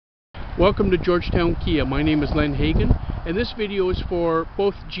Welcome to Georgetown Kia. My name is lhagen, and this video is for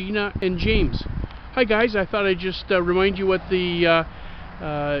both Gina and James. Hi guys, I thought I'd just remind you what the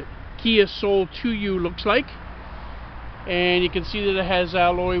Kia Soul 2U looks like. And you can see that it has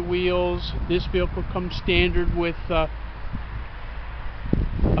alloy wheels. This vehicle comes standard with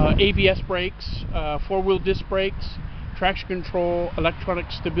ABS brakes, four-wheel disc brakes, traction control, electronic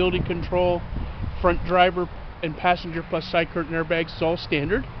stability control, front driver and passenger plus side curtain airbags. It's all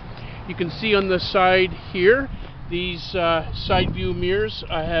standard. You can see on the side here, these side view mirrors.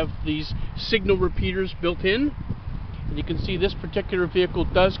 I have these signal repeaters built in. And you can see this particular vehicle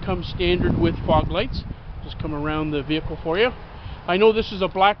does come standard with fog lights. Just come around the vehicle for you. I know this is a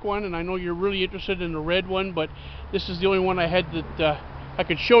black one, and I know you're really interested in the red one, but this is the only one I had that I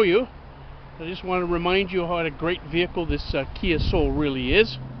could show you. I just want to remind you what a great vehicle this Kia Soul really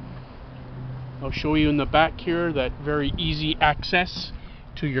is. I'll show you in the back here that very easy access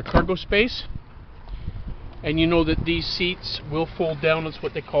to your cargo space. And you know that these seats will fold down. It's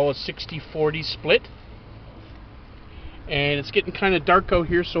what they call a 60-40 split. And it's getting kind of dark out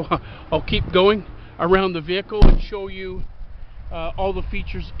here, so I'll keep going around the vehicle and show you all the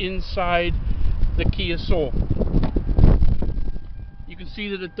features inside the Kia Soul. You can see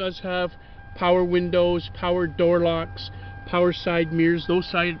that it does have power windows, power door locks, power side mirrors. Those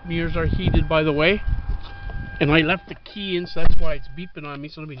side mirrors are heated, by the way. And I left the key in, so that's why it's beeping on me,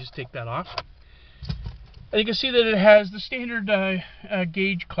 so let me just take that off. And you can see that it has the standard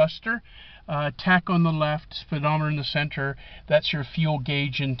gauge cluster, tack on the left, speedometer in the center. That's your fuel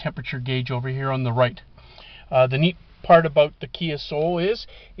gauge and temperature gauge over here on the right. The neat part about the Kia Soul is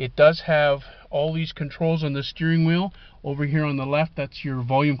it does have all these controls on the steering wheel. Over here on the left, that's your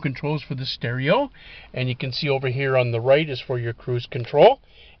volume controls for the stereo. And you can see over here on the right is for your cruise control.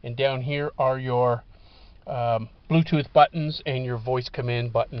 And down here are your Bluetooth buttons and your voice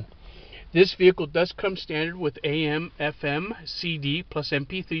command button. This vehicle does come standard with AM, FM, CD plus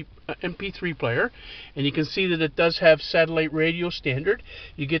MP3 player, and you can see that it does have satellite radio standard.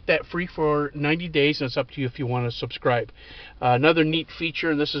 You get that free for 90 days, and it's up to you if you want to subscribe. Another neat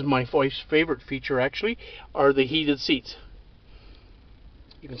feature, and this is my wife's favorite feature actually, are the heated seats.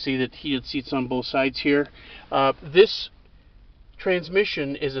 You can see that heated seats on both sides here. This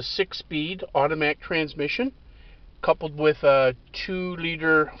transmission is a 6-speed automatic transmission coupled with a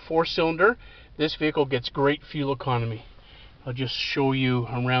 2-liter 4-cylinder. This vehicle gets great fuel economy. I'll just show you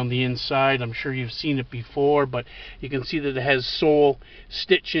around the inside. I'm sure you've seen it before, but you can see that it has Soul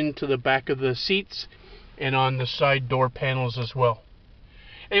stitched into the back of the seats and on the side door panels as well.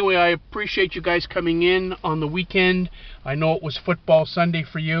 Anyway, I appreciate you guys coming in on the weekend. I know it was football Sunday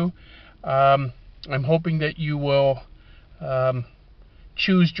for you. I'm hoping that you will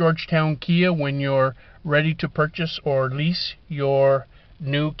choose Georgetown Kia when you're ready to purchase or lease your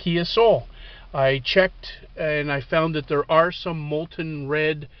new Kia Soul. I checked and I found that there are some molten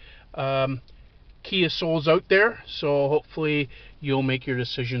red Kia Souls out there, so hopefully you'll make your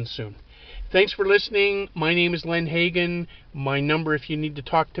decision soon. Thanks for listening. My name is lhagen. My number, if you need to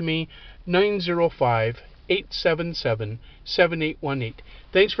talk to me, 905-877-7818.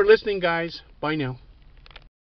 Thanks for listening, guys. Bye now.